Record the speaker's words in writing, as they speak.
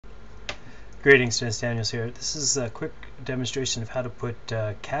Greetings, students. Daniels here. This is a quick demonstration of how to put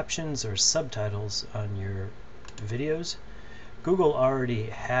captions or subtitles on your videos. Google already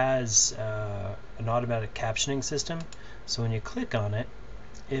has an automatic captioning system, so when you click on it,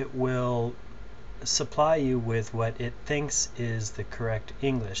 it will supply you with what it thinks is the correct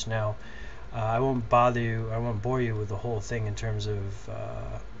English. Now, I won't bore you with the whole thing in terms of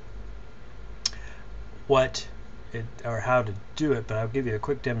what or how to do it, but I'll give you a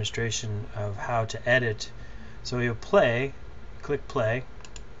quick demonstration of how to edit. So you'll click play.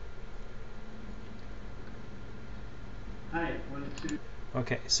 Hi, 1, 2.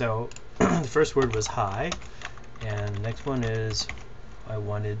 Okay, so the first word was hi, and the next one is I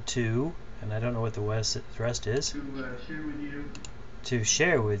wanted to, and I don't know what the rest is. To share with you. To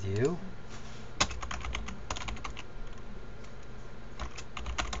share with you.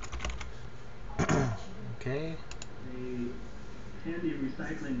 Okay. A handy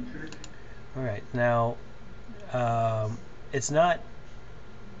recycling trick. All right, now it's not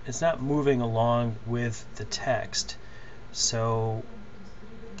moving along with the text. So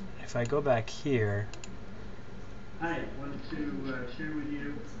if I go back here. Hi, wanted to share with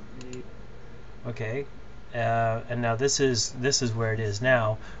you. Okay, and now this is where it is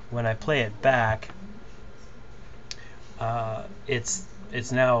now. When I play it back, it's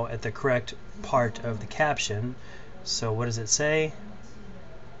now at the correct part of the caption. So what does it say?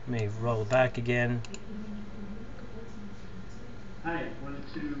 Let me roll it back again. Hi,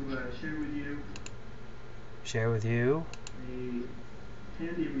 wanted to share with you. Share with you. A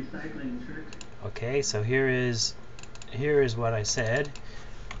handy recycling trick. Okay, so here is what I said.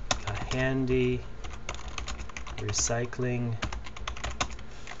 A handy recycling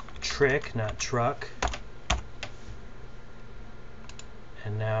trick, not truck.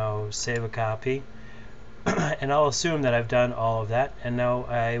 And now save a copy. And I'll assume that I've done all of that, and now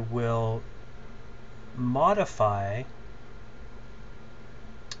I will modify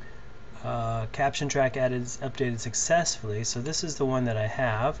caption track updated successfully. So this is the one that I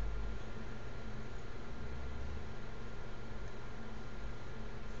have.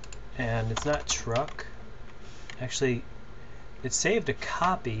 And it's not truck. Actually, it saved a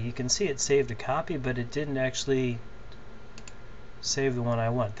copy. You can see it saved a copy, but it didn't actually save the one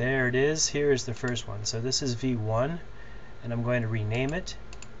I want. There it is. Here is the first one. So this is V1, and I'm going to rename it.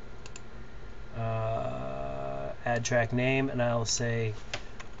 Add track name, and I'll say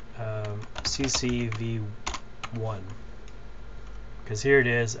CCV1, because here it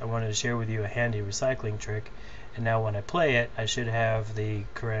is. I wanted to share with you a handy recycling trick, and now when I play it, I should have the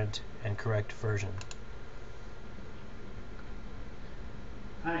correct version.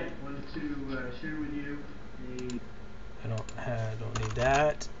 Hi, wanted to share with you I don't need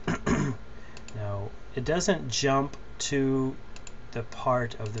that. Now it doesn't jump to the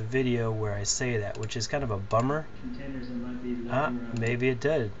part of the video where I say that, which is kind of a bummer. Containers that might be maybe it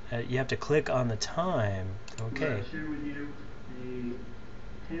did. You have to click on the time. Okay. Share with you a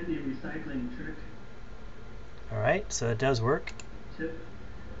handy recycling trick. Alright, so it does work. Tip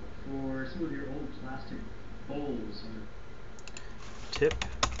for some of your old plastic bowls. Tip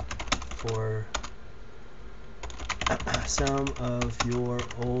for some of your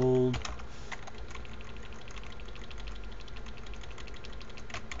old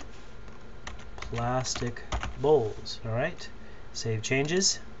plastic bowls. Alright, save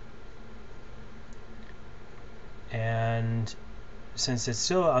changes. And since it's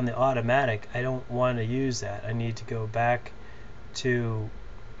still on the automatic, I don't want to use that. I need to go back to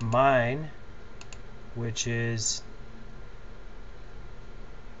mine, which is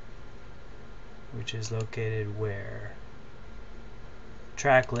located where?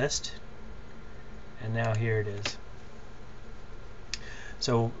 Track list. And now here it is.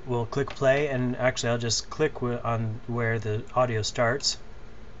 So we'll click play, and actually I'll just click on where the audio starts.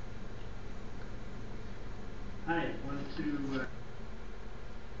 Hi, wanted to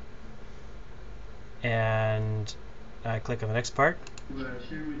and I click on the next part.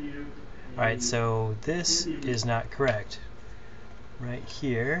 Share with you. Alright, so this is not correct. Right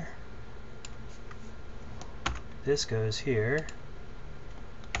here. This goes here.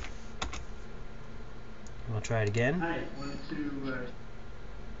 We'll try it again. Hi, wanted to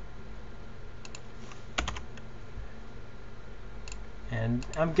and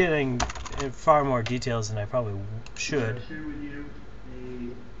I'm getting far more details than I probably should. Share with you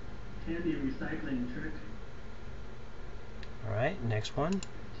a handy recycling trick. Alright, next one.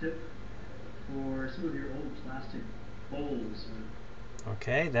 Tip for some of your old plastic bowls.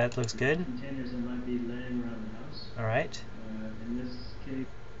 Okay, that looks good. Containers that might be laying around the house. Alright. In this case,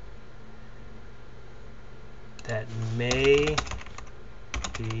 that may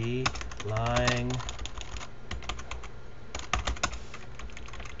be lying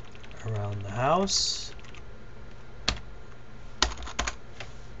around the house.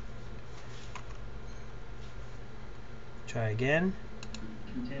 Try again.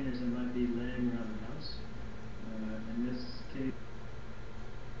 Containers that might be laying around the house.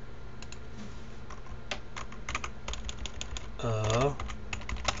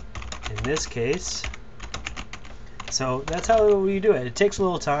 In this case, so that's how you do it. It takes a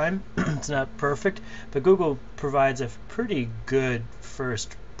little time. It's not perfect, but Google provides a pretty good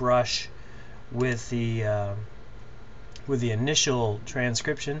first brush with the initial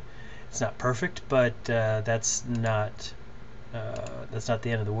transcription. It's not perfect, but that's not the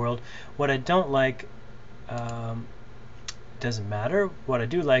end of the world. What I don't like doesn't matter. What I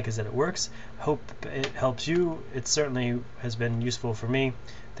do like is that it works. I hope it helps you. It certainly has been useful for me.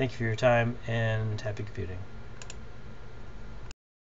 Thank you for your time, and happy computing.